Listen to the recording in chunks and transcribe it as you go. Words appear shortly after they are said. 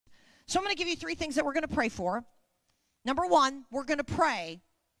So I'm going to give you 3 things that we're going to pray for. Number 1, we're going to pray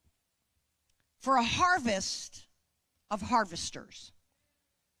for a harvest of harvesters.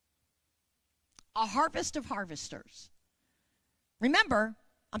 A harvest of harvesters. Remember,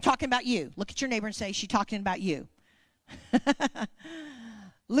 I'm talking about you. Look at your neighbor and say, she's talking about you.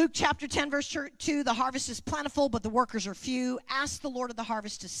 Luke chapter 10, verse 2, the harvest is plentiful, but the workers are few. Ask the Lord of the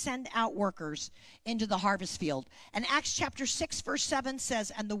harvest to send out workers into the harvest field. And Acts chapter 6, verse 7 says,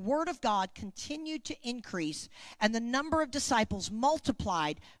 and the word of God continued to increase, and the number of disciples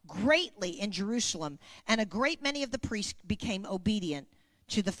multiplied greatly in Jerusalem, and a great many of the priests became obedient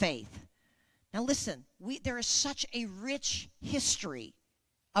to the faith. Now listen, there is such a rich history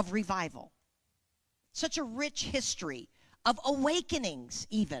of revival, such a rich history of awakenings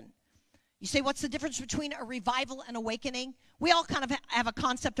even. You say, what's the difference between a revival and awakening? We all kind of have a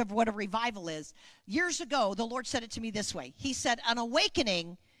concept of what a revival is. Years ago, the Lord said it to me this way. He said, an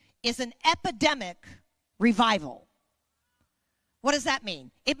awakening is an epidemic revival. What does that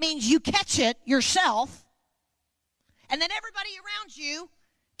mean? It means you catch it yourself, and then everybody around you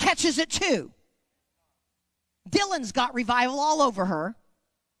catches it too. Dylan's got revival all over her.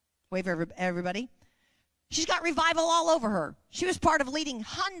 Wave everybody. She's got revival all over her. She was part of leading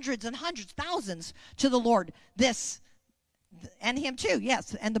hundreds and hundreds, thousands to the Lord. And him too,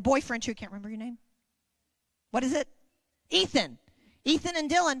 yes. And the boyfriend too, can't remember your name. What is it? Ethan. Ethan and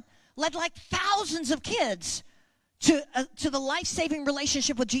Dylan led like thousands of kids to the life-saving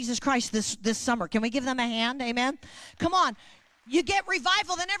relationship with Jesus Christ this summer. Can we give them a hand? Amen? Come on. You get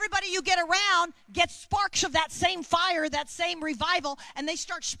revival, then everybody you get around gets sparks of that same fire, that same revival, and they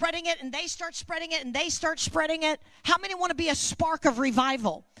start spreading it, and they start spreading it, and they start spreading it. How many want to be a spark of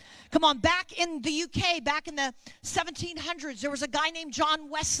revival? Come on, back in the UK, back in the 1700s, there was a guy named John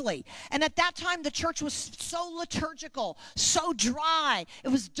Wesley, and at that time the church was so liturgical, so dry. It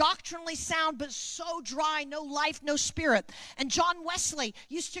was doctrinally sound, but so dry, no life, no spirit. And John Wesley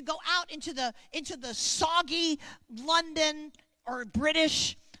used to go out into the soggy London or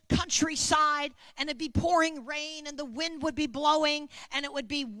British countryside, and it'd be pouring rain, and the wind would be blowing, and it would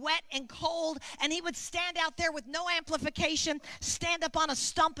be wet and cold, and he would stand out there with no amplification, stand up on a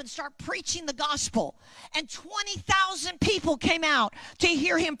stump and start preaching the gospel. And 20,000 people came out to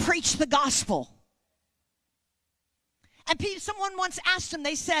hear him preach the gospel. And someone once asked him,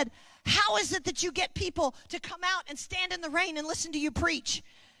 they said, how is it that you get people to come out and stand in the rain and listen to you preach?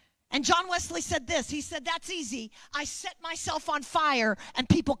 And John Wesley said this. He said, that's easy. I set myself on fire, and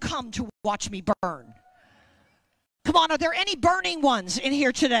people come to watch me burn. Come on, are there any burning ones in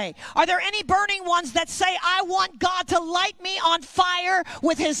here today? Are there any burning ones that say, I want God to light me on fire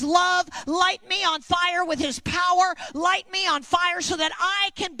with his love, light me on fire with his power, light me on fire so that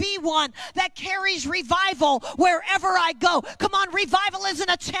I can be one that carries revival wherever I go? Come on, revival isn't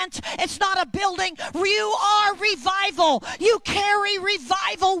a tent. It's not a building. You are revival. You carry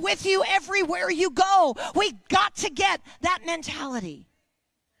revival with you everywhere you go. We got to get that mentality.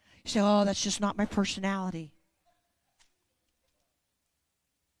 You say, oh, that's just not my personality.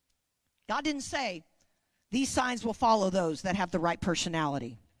 God didn't say, these signs will follow those that have the right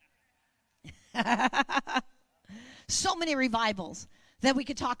personality. So many revivals that we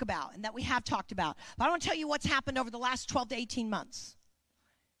could talk about and that we have talked about. But I want to tell you what's happened over the last 12 to 18 months.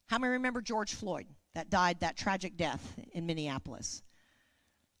 How many remember George Floyd that died that tragic death in Minneapolis?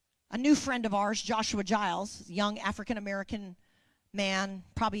 A new friend of ours, Joshua Giles, young African-American man,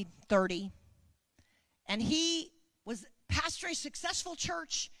 probably 30. And he was pastoring a successful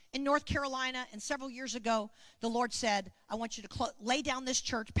church in North Carolina, and several years ago, the Lord said, I want you to lay down this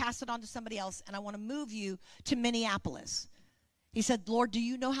church, pass it on to somebody else, and I want to move you to Minneapolis. He said, Lord, do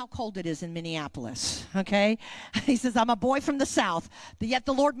you know how cold it is in Minneapolis? Okay? He says, I'm a boy from the South, but yet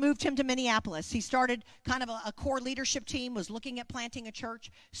the Lord moved him to Minneapolis. He started kind of a core leadership team, was looking at planting a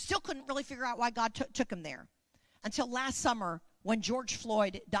church, still couldn't really figure out why God took him there. Until last summer, when George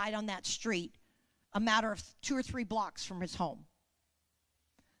Floyd died on that street, a matter of 2 or 3 blocks from his home.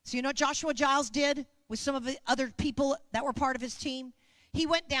 So you know what Joshua Giles did with some of the other people that were part of his team? He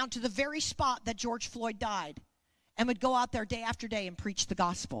went down to the very spot that George Floyd died and would go out there day after day and preach the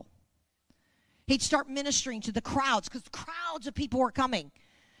gospel. He'd start ministering to the crowds because crowds of people were coming.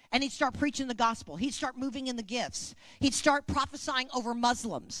 And he'd start preaching the gospel. He'd start moving in the gifts. He'd start prophesying over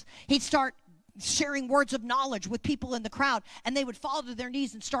Muslims. He'd start sharing words of knowledge with people in the crowd, and they would fall to their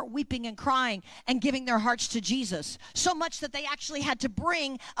knees and start weeping and crying and giving their hearts to Jesus. So much that they actually had to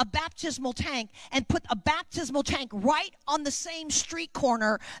bring a baptismal tank and put a baptismal tank right on the same street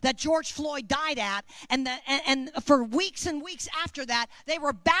corner that George Floyd died at, and for weeks and weeks after that, they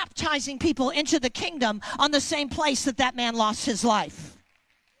were baptizing people into the kingdom on the same place that man lost his life.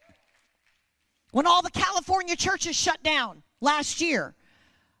 When all the California churches shut down last year,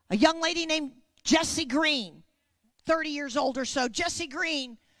 a young lady named Jessie Green, 30 years old or so, Jessie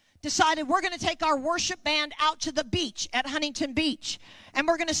Green decided we're going to take our worship band out to the beach at Huntington Beach. And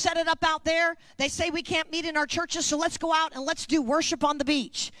we're going to set it up out there. They say we can't meet in our churches, so let's go out and let's do worship on the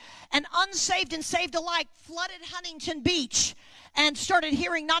beach. And unsaved and saved alike flooded Huntington Beach and started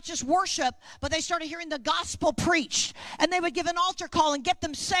hearing not just worship, but they started hearing the gospel preached. And they would give an altar call and get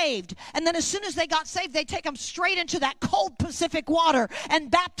them saved. And then as soon as they got saved, they'd take them straight into that cold Pacific water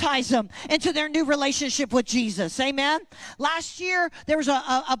and baptize them into their new relationship with Jesus. Amen? Last year, there was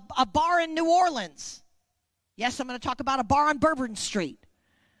a bar in New Orleans. Yes, I'm going to talk about a bar on Bourbon Street.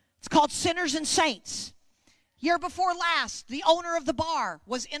 It's called Sinners and Saints. Year before last, the owner of the bar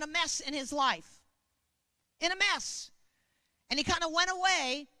was in a mess in his life. In a mess. And he kind of went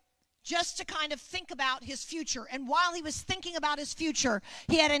away just to kind of think about his future. And while he was thinking about his future,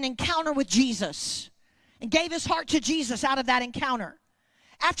 he had an encounter with Jesus and gave his heart to Jesus out of that encounter.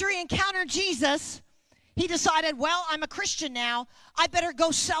 After he encountered Jesus, he decided, well, I'm a Christian now. I better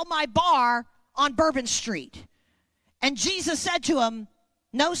go sell my bar on Bourbon Street. And Jesus said to him,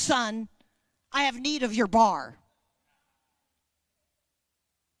 no, son, I have need of your bar.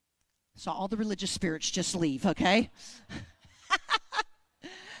 So all the religious spirits just leave, okay?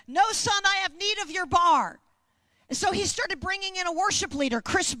 No, son, I have need of your bar. And so he started bringing in a worship leader,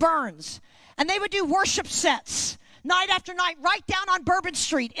 Chris Burns, and they would do worship sets night after night right down on Bourbon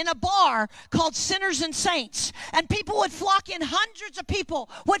Street in a bar called Sinners and Saints. And people would flock in, hundreds of people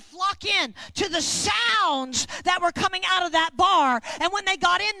would flock in to the sounds that were coming out of that bar. And when they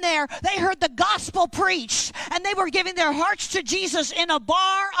got in there, they heard the gospel preached, and they were giving their hearts to Jesus in a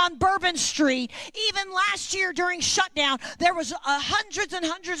bar on Bourbon Street. Even last year during shutdown, there was hundreds and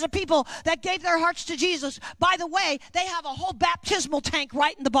hundreds of people that gave their hearts to Jesus. By the way, they have a whole baptismal tank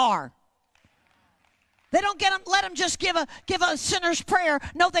right in the bar. They don't let them just give a sinner's prayer.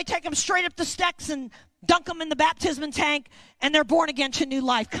 No, they take them straight up the steps and dunk them in the baptism tank, and they're born again to new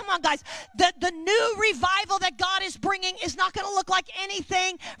life. Come on, guys. The new revival that God is bringing is not going to look like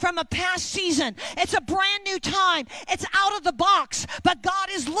anything from a past season. It's a brand new time. It's out of the box. But God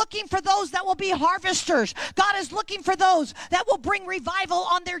is looking for those that will be harvesters. God is looking for those that will bring revival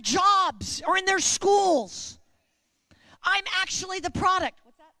on their jobs or in their schools. I'm actually the product.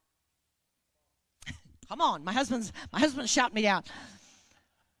 Come on, my husband's shouting me down.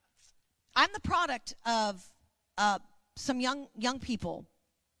 I'm the product of some young people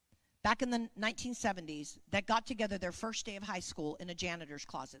back in the 1970s that got together their first day of high school in a janitor's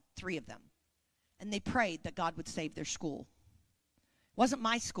closet, 3 of them. And they prayed that God would save their school. It wasn't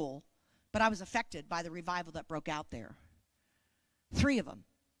my school, but I was affected by the revival that broke out there. 3 of them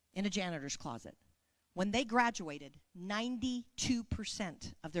in a janitor's closet. When they graduated, 92%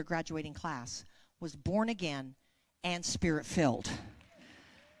 of their graduating class was born again and spirit-filled.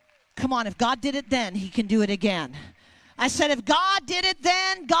 Come on, if God did it then, he can do it again. I said, if God did it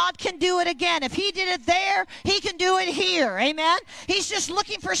then, God can do it again. If he did it there, he can do it here. Amen? He's just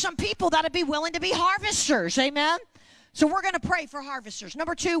looking for some people that would be willing to be harvesters. Amen? So we're going to pray for harvesters.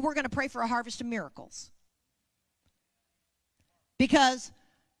 Number 2, we're going to pray for a harvest of miracles. Because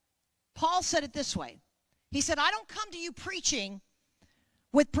Paul said it this way. He said, I don't come to you preaching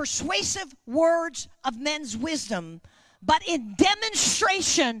with persuasive words of men's wisdom, but in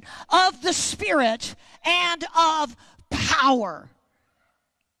demonstration of the Spirit and of power.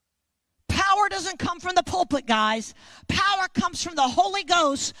 Power doesn't come from the pulpit, guys. Power comes from the Holy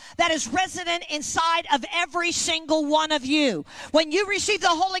Ghost that is resident inside of every single one of you. When you receive the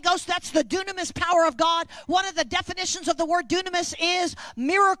Holy Ghost, that's the dunamis power of God. One of the definitions of the word dunamis is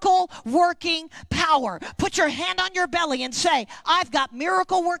miracle working power. Put your hand on your belly and say, I've got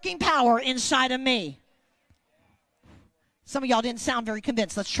miracle working power inside of me. Some of y'all didn't sound very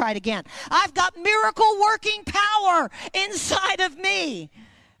convinced. Let's try it again. I've got miracle working power inside of me.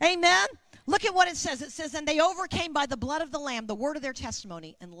 Amen? Look at what it says. It says, and they overcame by the blood of the Lamb, the word of their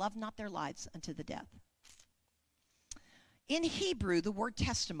testimony, and loved not their lives unto the death. In Hebrew, the word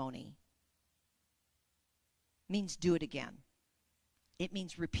testimony means do it again. It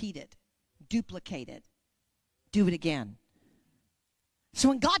means repeat it, duplicate it, do it again. So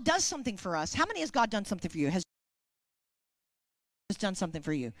when God does something for us, how many has God done something for you? Has done something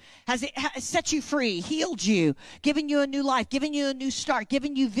for you? Has it set you free, healed you, given you a new life, given you a new start,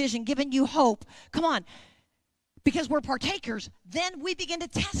 given you vision, given you hope? Come on. Because we're partakers, then we begin to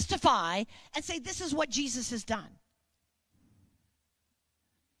testify and say, this is what Jesus has done.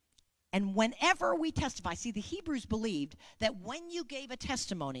 And whenever we testify, see, the Hebrews believed that when you gave a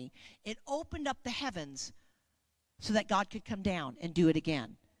testimony, it opened up the heavens so that God could come down and do it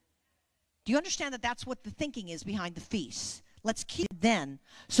again. Do you understand that that's what the thinking is behind the feast? Let's keep it then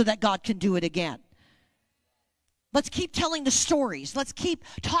so that God can do it again. Let's keep telling the stories. Let's keep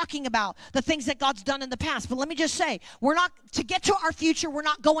talking about the things that God's done in the past. But let me just say, we're not, to get to our future, we're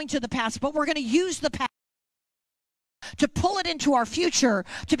not going to the past, but we're going to use the past to pull it into our future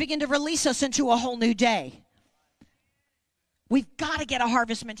to begin to release us into a whole new day. We've got to get a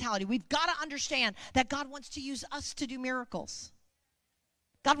harvest mentality. We've got to understand that God wants to use us to do miracles.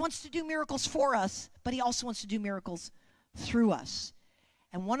 God wants to do miracles for us, but he also wants to do miracles through us.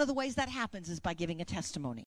 And one of the ways that happens is by giving a testimony.